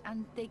early,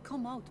 and they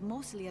come out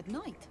mostly at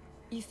night.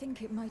 You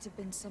think it might have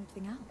been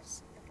something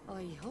else?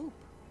 I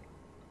hope.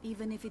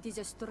 Even if it is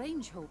a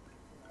strange hope.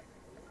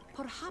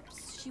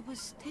 Perhaps she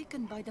was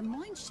taken by the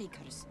Mind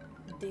Shakers.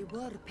 They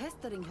were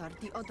pestering her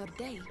the other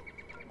day.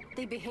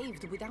 They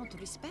behaved without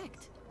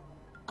respect.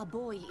 A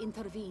boy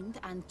intervened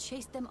and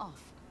chased them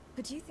off.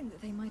 But do you think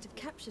that they might have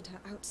captured her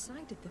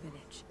outside of the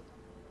village?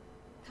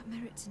 That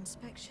merits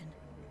inspection.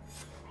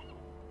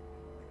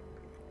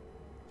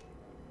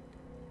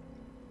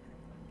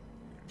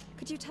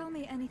 Could you tell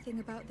me anything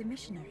about the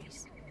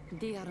missionaries?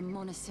 They are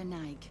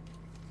monosynaig.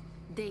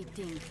 They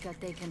think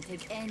that they can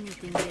take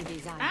anything they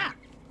desire. Ah!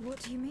 What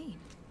do you mean?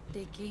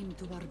 They came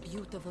to our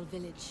beautiful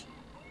village.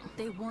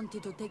 They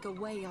wanted to take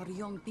away our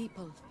young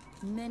people.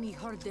 Many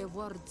heard their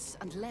words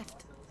and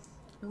left.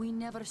 We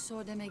never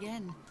saw them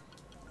again.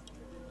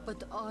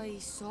 But I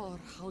saw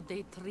how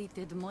they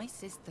treated my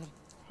sister.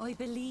 I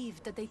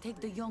believe that they take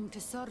the young to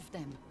serve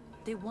them.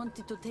 They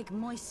wanted to take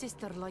my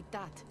sister like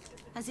that,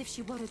 as if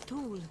she were a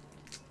tool.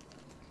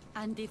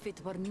 And if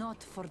it were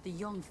not for the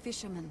young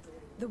fisherman...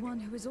 The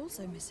one who is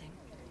also missing?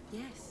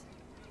 Yes.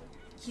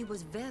 He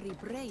was very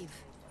brave.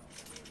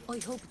 I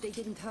hope they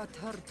didn't hurt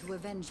her to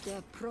avenge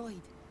their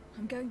pride.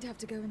 I'm going to have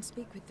to go and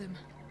speak with them.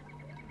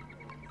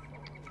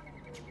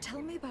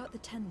 Tell me about the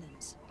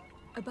Tenlands.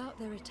 About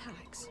their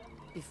attacks.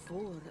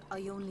 Before,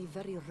 I only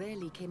very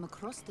rarely came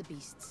across the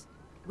beasts.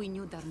 We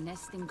knew their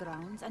nesting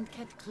grounds and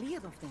kept clear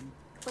of them.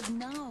 But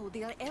now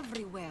they are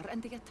everywhere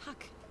and they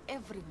attack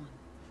everyone.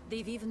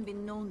 They've even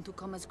been known to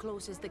come as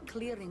close as the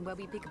clearing where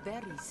we pick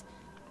berries.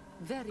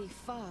 Very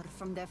far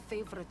from their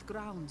favorite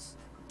grounds.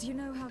 Do you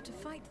know how to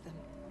fight them?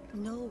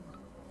 No,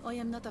 I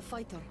am not a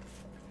fighter.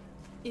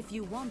 If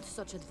you want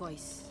such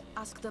advice,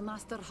 ask the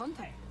Master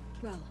Hunter.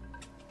 Well,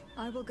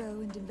 I will go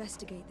and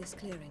investigate this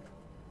clearing.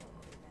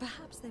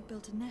 Perhaps they've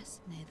built a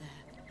nest near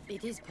there.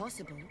 It is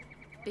possible,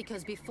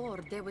 because before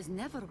there was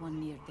never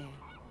one near there.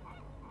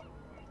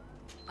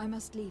 I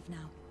must leave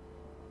now.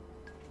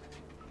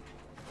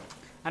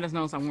 I just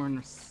noticed I'm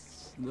wearing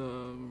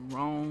the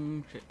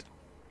wrong shit.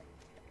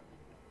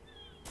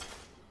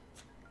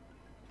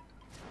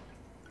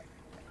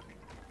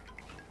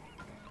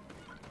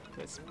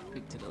 Let's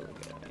speak to the other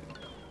guy.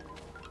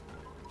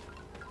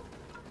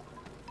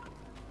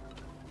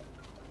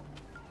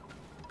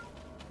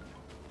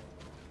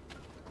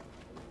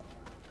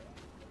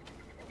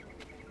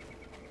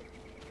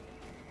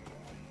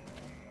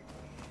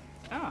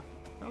 Ah,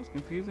 that was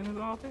confusing as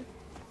all that.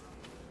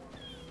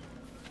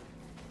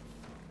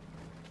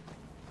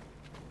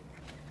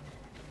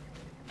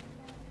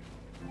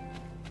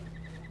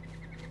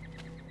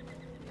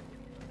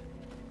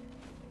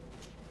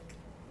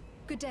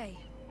 Good day.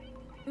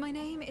 My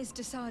name is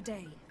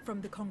Desarday from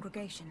the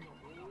congregation.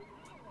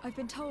 I've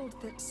been told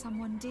that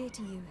someone dear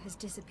to you has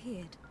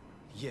disappeared.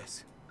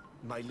 Yes,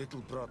 my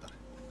little brother.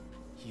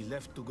 He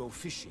left to go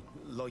fishing,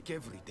 like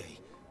every day,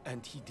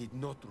 and he did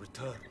not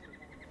return.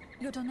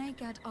 Your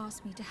Donegad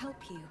asked me to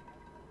help you.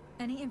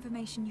 Any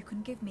information you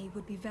can give me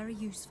would be very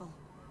useful.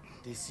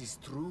 This is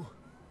true?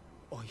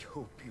 I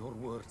hope your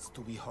words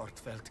to be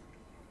heartfelt.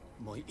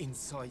 My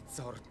insides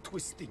are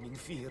twisting in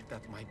fear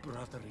that my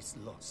brother is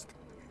lost.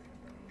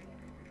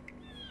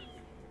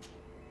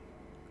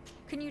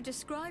 Can you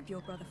describe your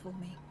brother for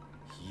me?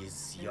 He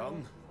is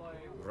young,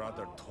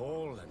 rather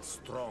tall and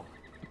strong.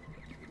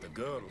 The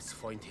girls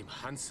find him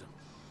handsome.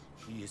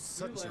 He is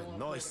such a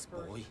nice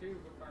boy,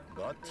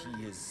 but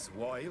he is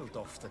wild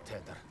off the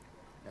tether,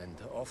 and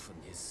often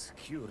his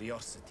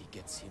curiosity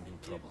gets him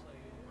in trouble.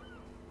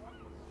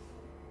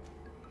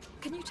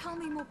 Can you tell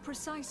me more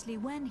precisely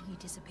when he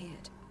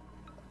disappeared?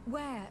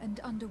 Where and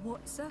under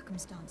what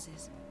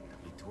circumstances?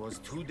 It was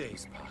 2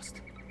 days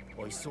past.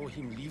 I saw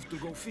him leave to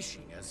go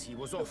fishing, as he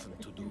was often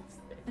to do.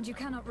 And you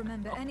cannot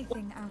remember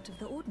anything out of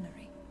the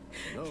ordinary?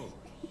 No,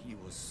 he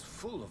was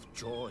full of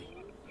joy,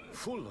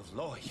 full of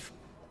life.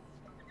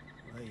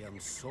 I am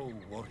so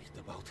worried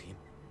about him.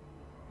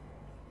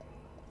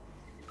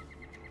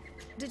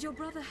 Did your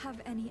brother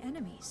have any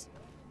enemies?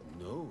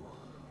 No,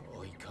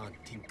 I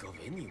can't think of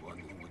anyone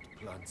who would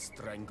plant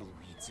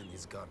strangleweeds in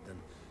his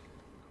garden.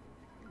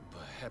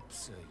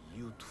 Perhaps a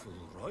youthful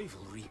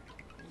rivalry.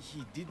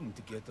 He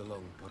didn't get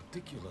along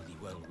particularly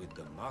well with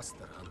the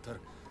Master Hunter,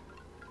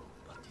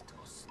 but it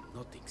was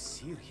nothing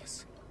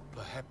serious.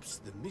 Perhaps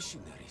the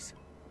missionaries.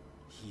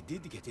 He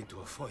did get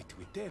into a fight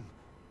with them,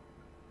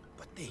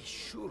 but they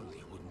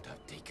surely wouldn't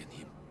have taken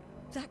him.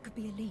 That could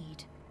be a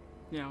lead.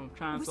 Yeah, I'm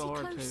trying so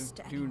hard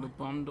to do the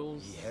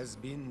bundles. He has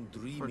been for the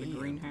dreamy and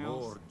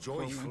greenhouse more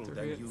before joyful winter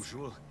than hits.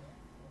 usual.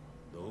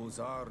 Those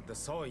are the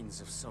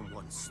signs of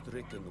someone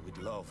stricken with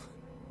love.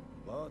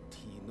 But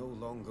he no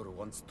longer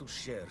wants to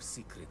share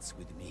secrets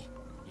with me.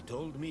 He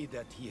told me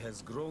that he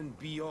has grown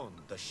beyond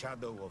the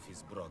shadow of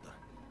his brother.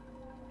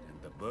 And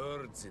the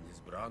birds in his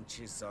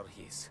branches are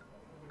his.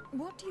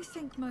 What do you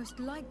think most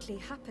likely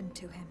happened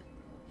to him?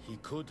 He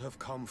could have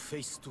come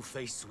face to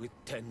face with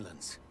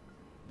Tenlands.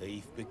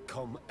 They've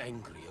become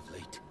angry of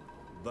late.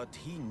 But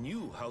he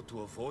knew how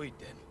to avoid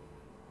them.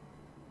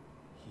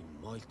 He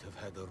might have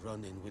had a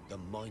run-in with the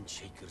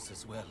Mindshakers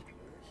as well.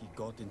 He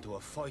got into a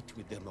fight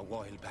with them a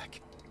while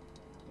back.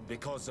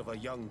 Because of a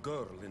young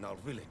girl in our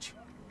village.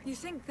 You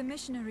think the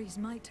missionaries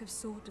might have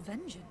sought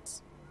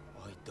vengeance?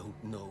 I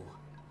don't know.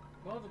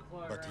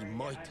 But he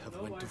might have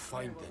went to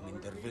find them in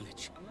their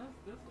village.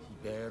 He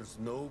bears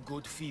no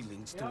good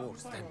feelings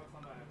towards them.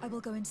 I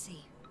will go and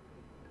see.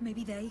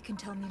 Maybe they can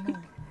tell me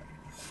more.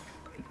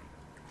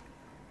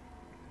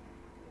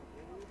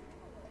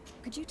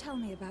 Could you tell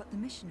me about the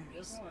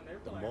missionaries?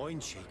 The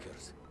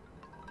Mindshakers.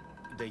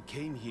 They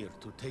came here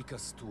to take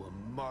us to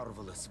a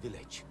marvelous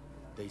village.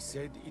 They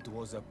said it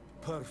was a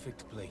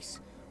perfect place,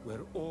 where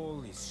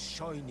all is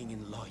shining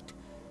in light,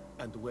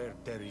 and where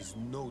there is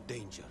no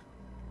danger.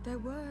 Their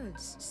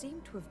words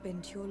seem to have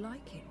been to your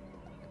liking.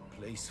 A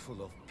place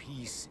full of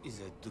peace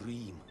is a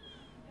dream.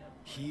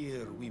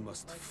 Here we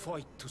must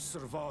fight to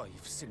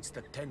survive, since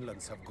the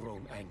Tenlands have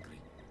grown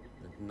angry.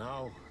 And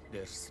now,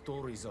 their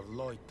stories of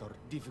light are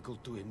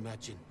difficult to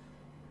imagine.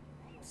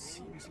 It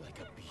seems like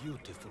a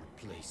beautiful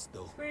place,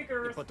 though.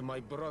 But my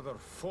brother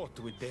fought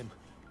with them.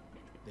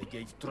 They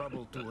gave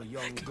trouble to a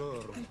young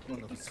girl,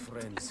 one of his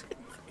friends.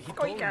 He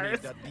told me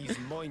that these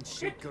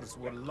Mindshakers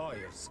were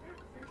liars,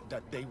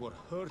 that they were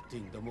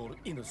hurting the more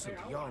innocent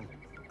young.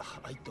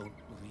 I don't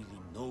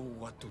really know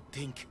what to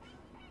think.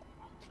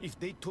 If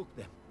they took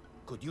them,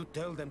 could you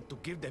tell them to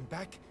give them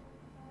back?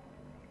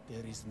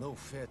 There is no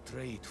fair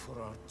trade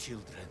for our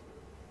children.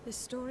 This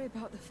story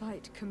about the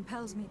fight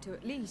compels me to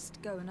at least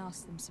go and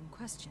ask them some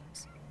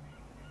questions.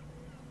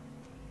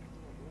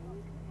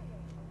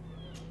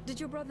 Did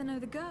your brother know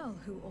the girl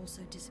who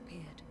also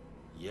disappeared?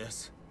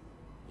 Yes.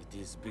 It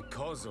is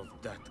because of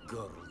that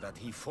girl that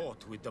he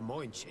fought with the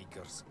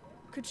Mindshakers.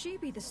 Could she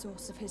be the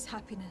source of his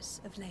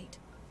happiness of late?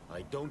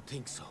 I don't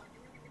think so.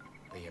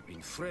 They have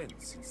been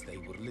friends since they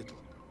were little.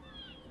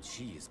 And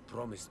she is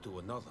promised to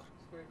another.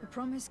 A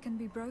promise can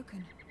be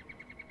broken,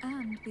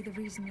 and be the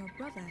reason your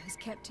brother has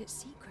kept it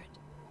secret.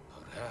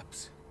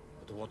 Perhaps.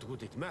 But what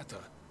would it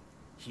matter?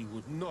 He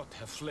would not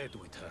have fled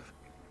with her.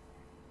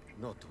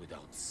 Not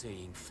without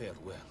saying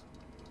farewell.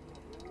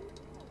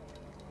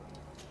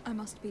 I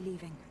must be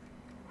leaving.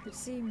 It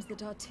seems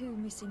that our two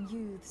missing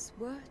youths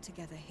were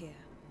together here.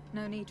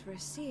 No need for a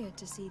seer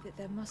to see that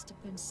there must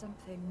have been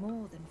something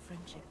more than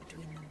friendship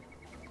between them.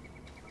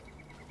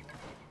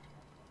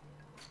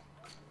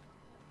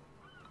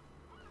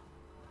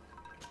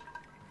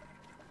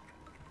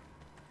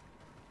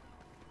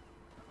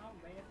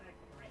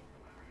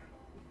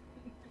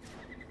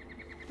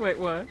 Wait,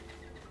 what?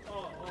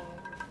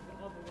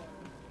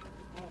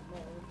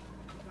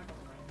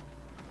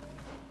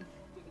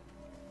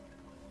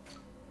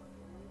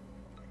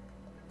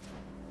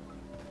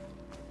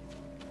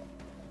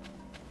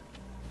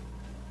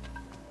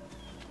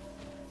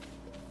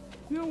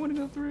 You don't want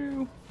to go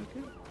through.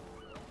 Okay.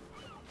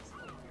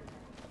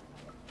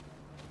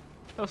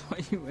 That's why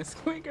you went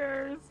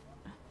squinkers.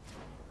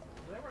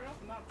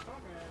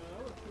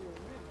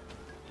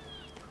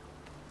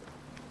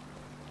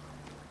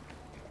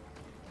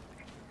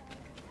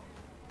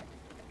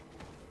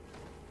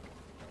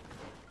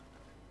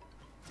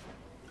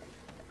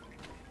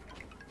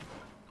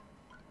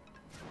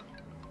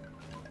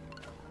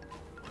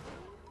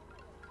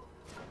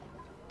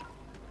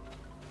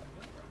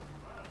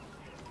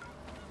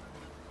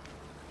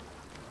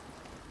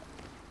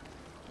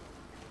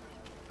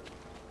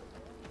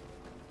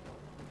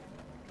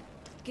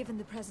 Given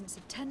the presence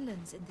of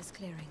Tenlands in this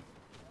clearing,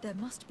 there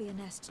must be a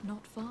nest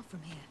not far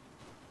from here.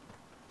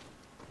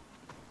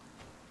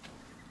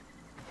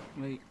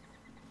 Wait.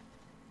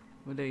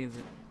 What day is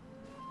it?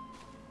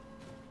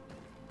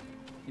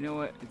 You know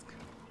what?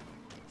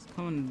 It's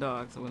coming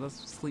dark, so let's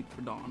sleep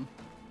for dawn.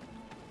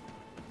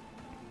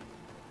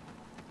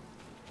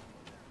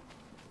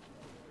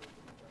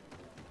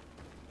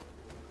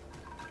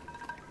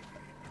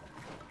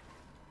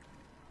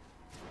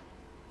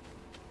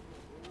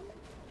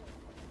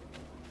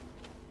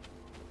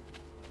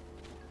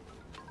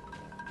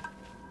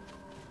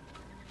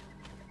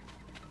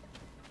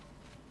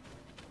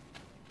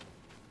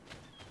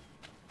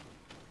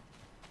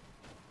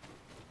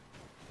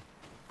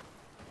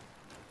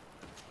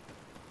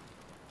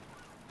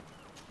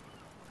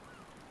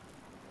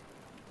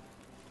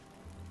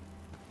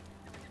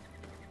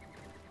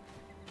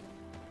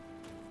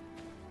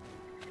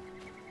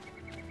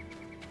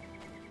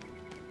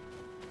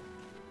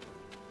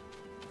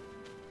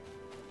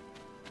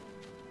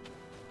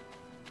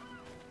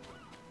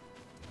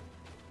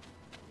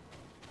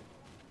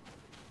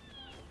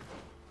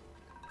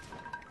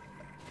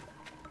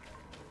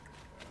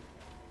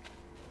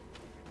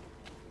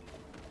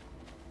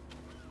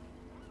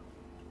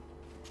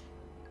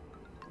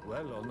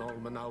 tell on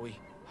Almanawi.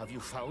 Have you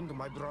found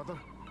my brother?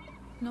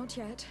 Not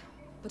yet,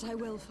 but I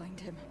will find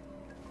him.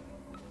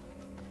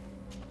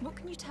 What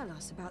can you tell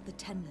us about the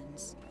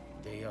Tenlins?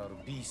 They are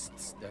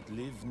beasts that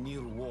live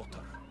near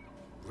water,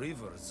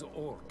 rivers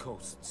or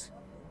coasts.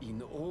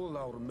 In all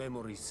our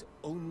memories,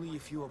 only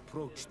if you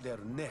approach their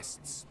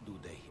nests do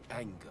they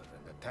anger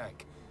and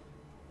attack.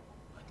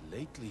 But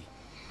lately...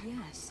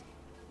 Yes.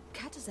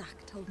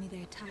 Katazak told me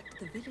they attacked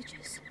the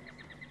villagers.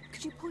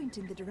 Could you point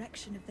in the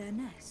direction of their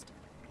nest?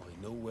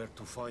 I know where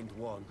to find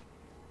one,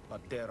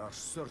 but there are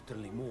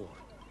certainly more.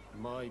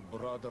 My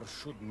brother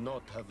should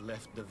not have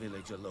left the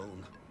village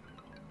alone.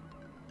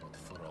 But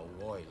for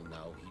a while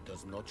now, he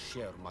does not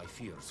share my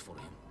fears for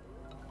him.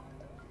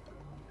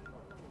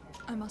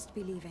 I must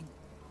be leaving.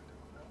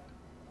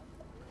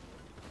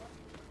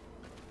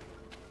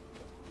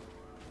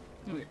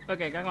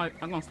 Okay, I'm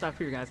gonna stop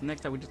here, guys.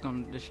 Next time we're just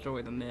gonna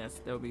destroy the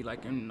nest. They'll be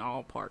like in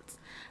all parts.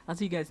 I'll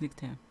see you guys next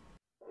time.